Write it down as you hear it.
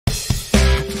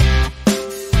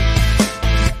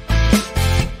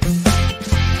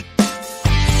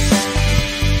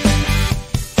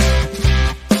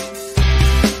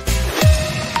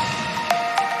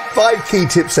5 key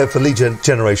tips there for lead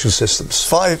generation systems.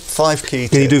 Five key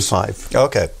tips. Can you do 5?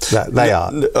 Okay. They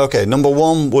are. Okay, number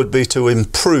 1 would be to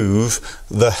improve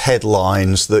the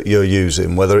headlines that you're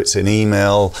using, whether it's in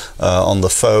email, on the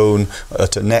phone,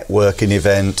 at a networking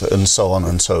event, and so on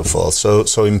and so forth.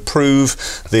 So improve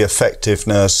the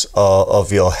effectiveness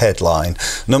of your headline.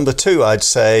 Number 2, I'd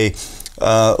say,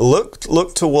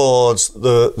 look towards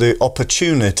the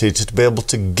opportunity to be able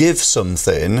to give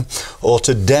something or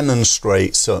to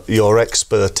demonstrate your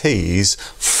expertise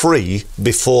free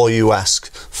before you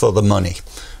ask for the money.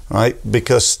 Right,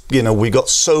 because we got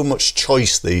so much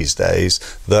choice these days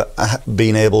that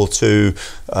being able to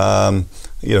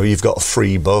you've got a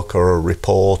free book or a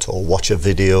report or watch a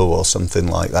video or something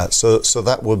like that. So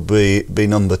that would be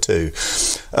number 2.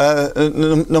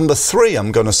 Number 3,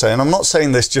 I'm going to say, and I'm not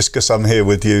saying this just because I'm here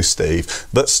with you, Steve,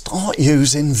 but start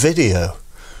using video.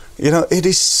 It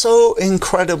is so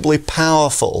incredibly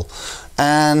powerful.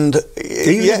 And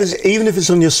even if it's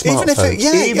on your smartphone,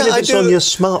 even if it's on your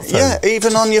smartphone,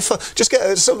 even on your phone. Just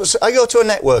I go to a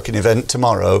networking event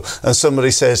tomorrow, and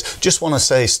somebody says, "Just want to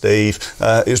say, Steve,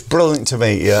 it was brilliant to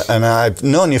meet you, and I've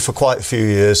known you for quite a few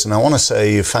years, and I want to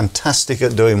say you're fantastic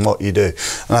at doing what you do."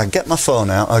 And I get my phone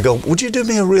out, I go, "Would you do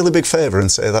me a really big favour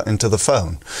and say that into the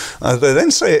phone?" They then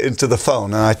say it into the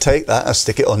phone, and I take that, I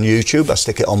stick it on YouTube, I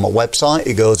stick it on my website,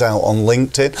 it goes out on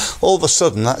LinkedIn. All of a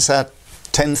sudden, that's at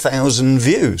 10,000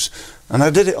 views, and I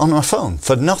did it on my phone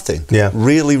for nothing. Yeah,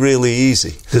 really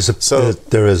easy.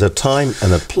 There is a time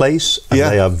and a place, and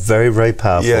they are very, very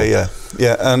powerful. Yeah.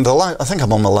 And I think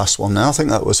I'm on the last one now. I think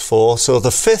that was 4. So the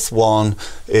 5th one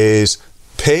is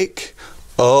pick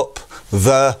up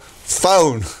the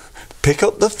phone. Pick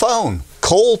up the phone.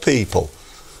 Call people.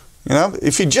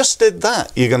 If you just did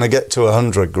that, you're going to get to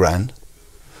 100 grand.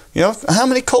 How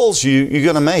many calls you're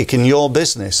going to make in your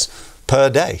business per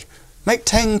day? Make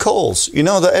 10 calls. You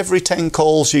know that every 10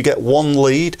 calls you get 1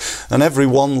 lead, and every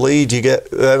 1 lead you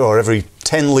get, or every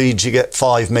 10 leads you get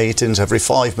 5 meetings, every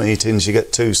 5 meetings you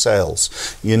get 2 sales.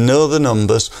 You know the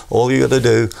numbers. All you got to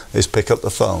do is pick up the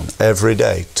phone every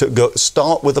day.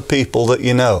 Start with the people that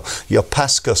you know, your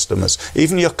past customers,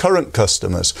 even your current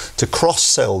customers, to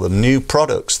cross-sell them new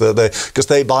products because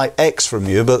they buy X from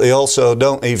you, but they also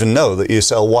don't even know that you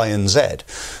sell Y and Z,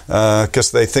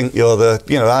 because they think you're the,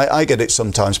 I get it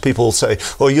sometimes. People say,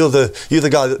 "Oh, you're the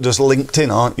guy that does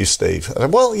LinkedIn, aren't you, Steve?"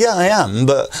 Well, yeah, I am,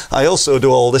 but I also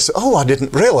do all this. Oh, I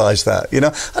didn't realise that.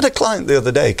 I had a client the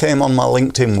other day came on my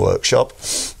LinkedIn workshop,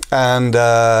 and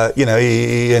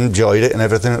he enjoyed it and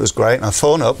everything. It was great. And I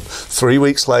phone up 3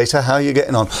 weeks later, "How are you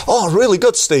getting on?" "Oh, really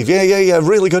good, Steve. Yeah,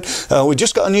 really good. We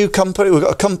just got a new company. We've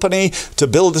got a company to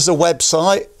build us a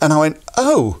website." And I went,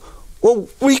 "Oh, well,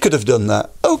 we could have done that."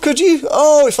 "Oh, could you?"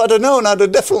 "Oh, if I'd have known, I'd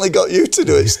have definitely got you to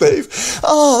do it, Steve."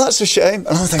 "Oh, that's a shame."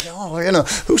 And I'm thinking,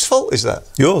 whose fault is that?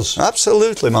 Yours.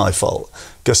 Absolutely my fault.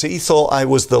 Because he thought I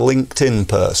was the LinkedIn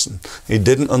person. He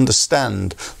didn't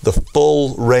understand the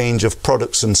full range of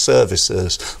products and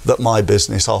services that my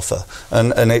business offer.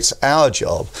 And it's our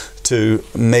job to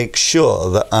make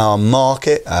sure that our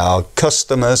market, our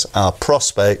customers, our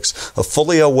prospects are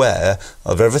fully aware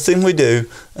of everything we do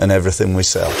and everything we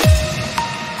sell.